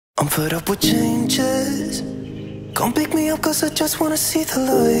I'm fed up with changes. Come pick me up cause I just wanna see the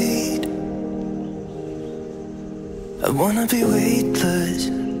light. I wanna be weightless.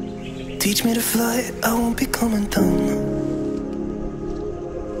 Teach me to fly, I won't be coming down.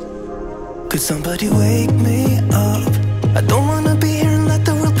 Could somebody wake me up? I don't wanna be here and let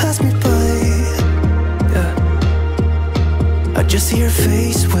the world pass me by. Yeah, I just see her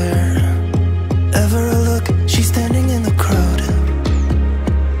face wherever I look. She's standing in the crowd.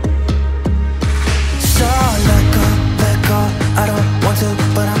 So let go, I don't want to,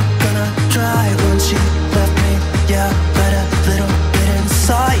 but I'm gonna try. When she left me, yeah, let a little bit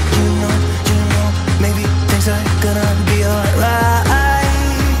inside. You know, maybe things are gonna be alright.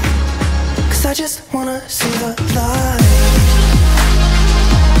 Cause I just wanna see the light.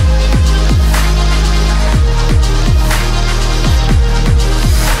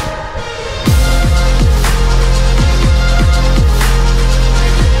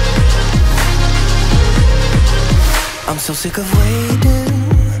 I'm so sick of waiting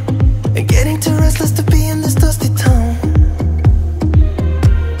and getting too restless to be in this dusty town.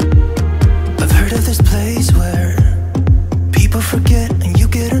 I've heard of this place where people forget and you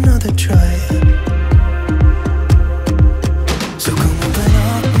get another try. So come open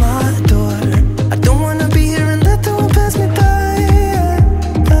up my door. I don't wanna be here and let the world pass me by.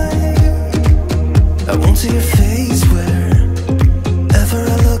 I won't see your face wherever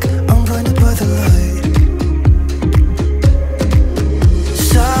I look. I'm blinded by the light.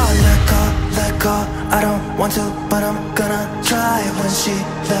 I don't want to, but I'm gonna try. When she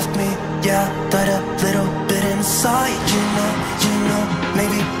left me, yeah, died a little bit inside. You know,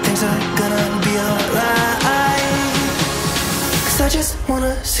 maybe things are gonna be alright. Cause I just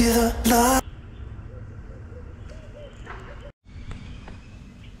wanna see the light.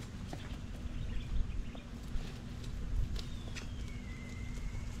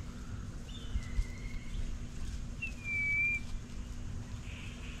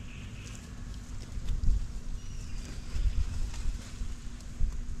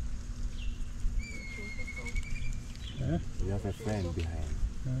 You have a friend behind.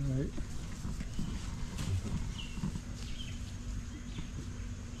 Alright.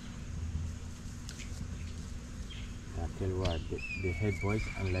 I tell you what, they hate boys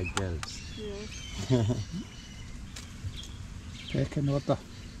unlike girls. Yeah. Taking water.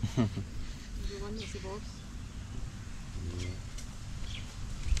 Everyone is a boss. Yeah.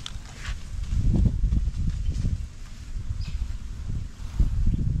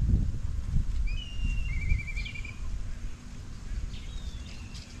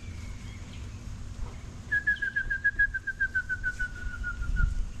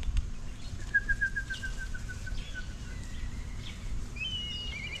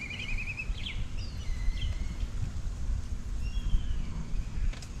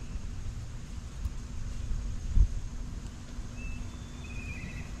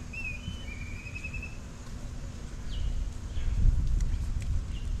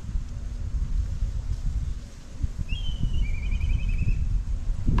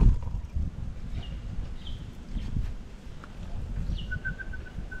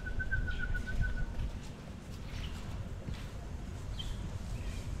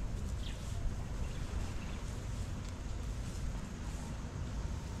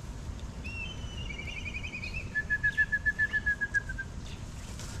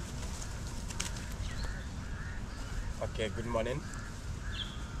 Okay, good morning.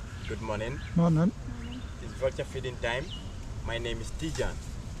 Good morning. Morning. It's vulture feeding time. My name is Tijan,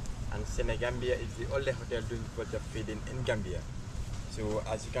 and Senegambia is the only hotel doing vulture feeding in Gambia. So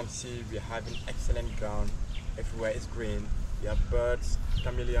as you can see, we are having excellent ground. Everywhere is green. We have birds,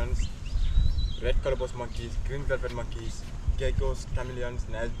 chameleons, red colobus monkeys, green velvet monkeys, geckos, chameleons,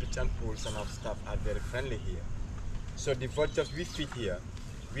 nice beach and pools, and our staff are very friendly here. So the vultures we feed here,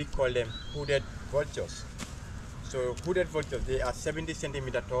 we call them hooded vultures. So hooded vultures, they are 70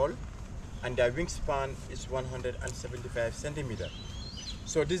 centimeter tall and their wingspan is 175 centimeter.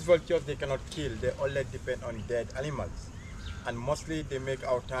 So these vultures, they cannot kill, they only depend on dead animals. And mostly they make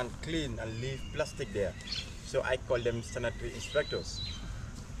our town clean and leave plastic there. So I call them sanitary inspectors.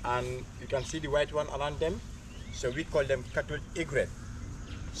 And you can see the white one around them. So we call them cattle egret.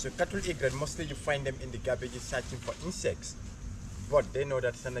 So cattle egret, mostly you find them in the garbage searching for insects. But they know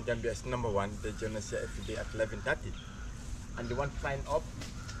that Senegambia is #1. They join us here every day at 11:30. And the one flying up,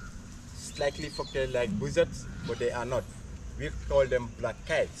 slightly fucked like buzzards, but they are not. We call them black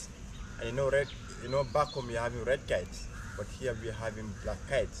kites. And back home we are having red kites, but here we are having black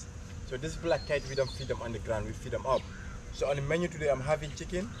kites. So this black kite, we don't feed them on the ground, we feed them up. So on the menu today, I'm having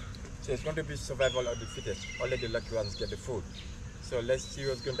chicken. So it's going to be survival of the fittest. Only the lucky ones get the food. So let's see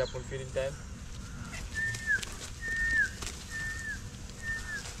what's going to happen feeding time.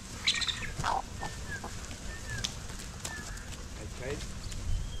 Okay.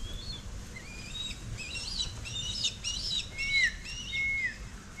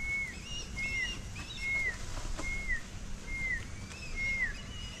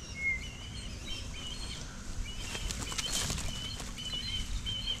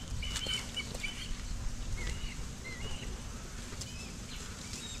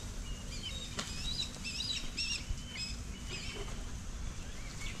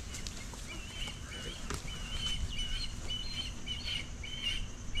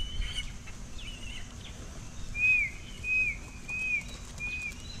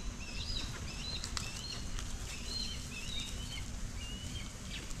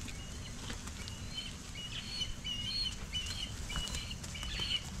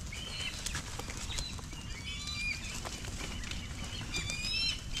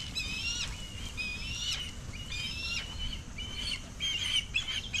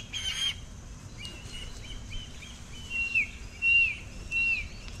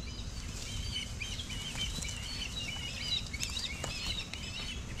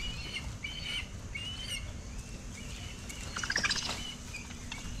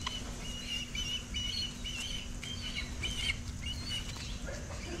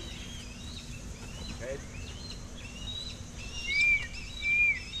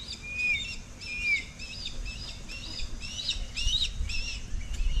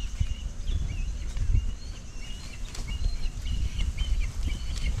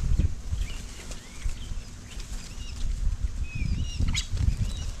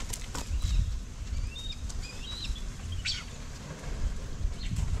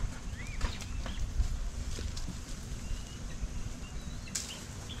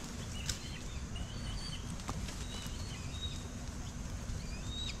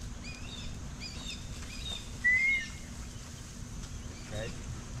 Okay. Okay.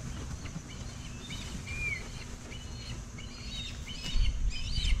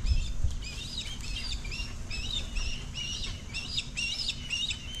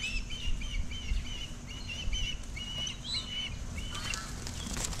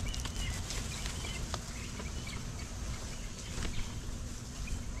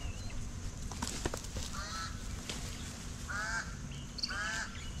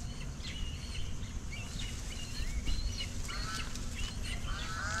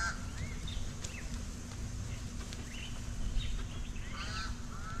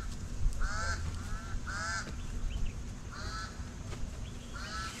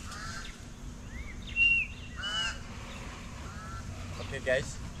 Okay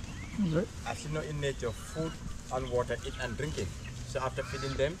guys, as you know in nature, food and water, eat and drinking. So after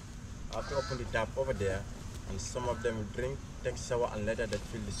feeding them, I have to open the tap over there and some of them will drink, take shower and later they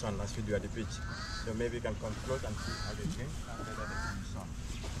feel the sun as we do at the beach. So maybe you can come close and see how they drink and later they feel the sun.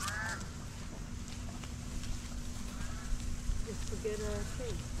 Just to get a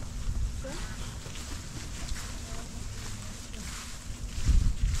taste. Sure?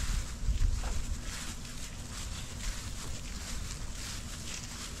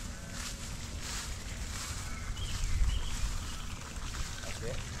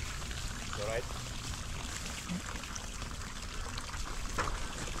 Okay, all right.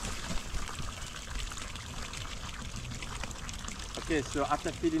 Okay, so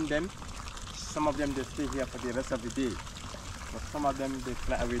after feeding them, some of them they stay here for the rest of the day, but some of them they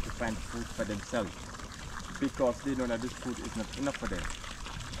fly away to find food for themselves because they know that this food is not enough for them.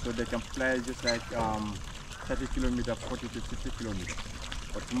 So they can fly just like 30 kilometers, 40 to 50 kilometers.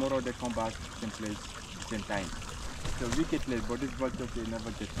 But tomorrow they come back to the same place, the same time. So we get late, but these vultures they never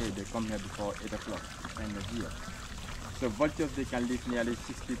get paid. They come here before 8 o'clock to find us here. So vultures they can live nearly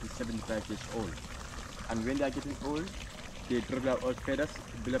 60 to 75 years old. And when they are getting old, they drop their old feathers,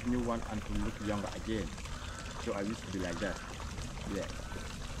 build up new one and to look younger again. So I used to be like that. Yeah.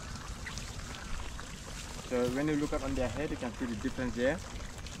 So when you look up on their head, you can see the difference there.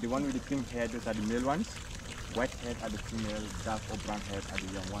 The one with the pink hair, those are the male ones. White head are the female, dark or brown head are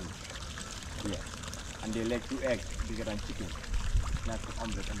the young ones. Yeah. And they lay 2 eggs, bigger than chicken. It's nice for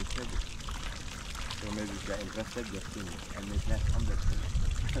omelette on the table. So maybe if you're interested, just see me and make nice omelette for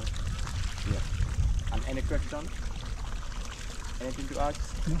you. Yeah. And any question? Anything to ask?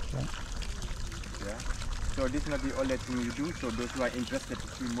 Yeah. So this is not the only thing you do. So those who are interested to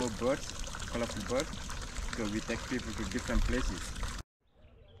see more birds, colorful birds, so we take people to different places.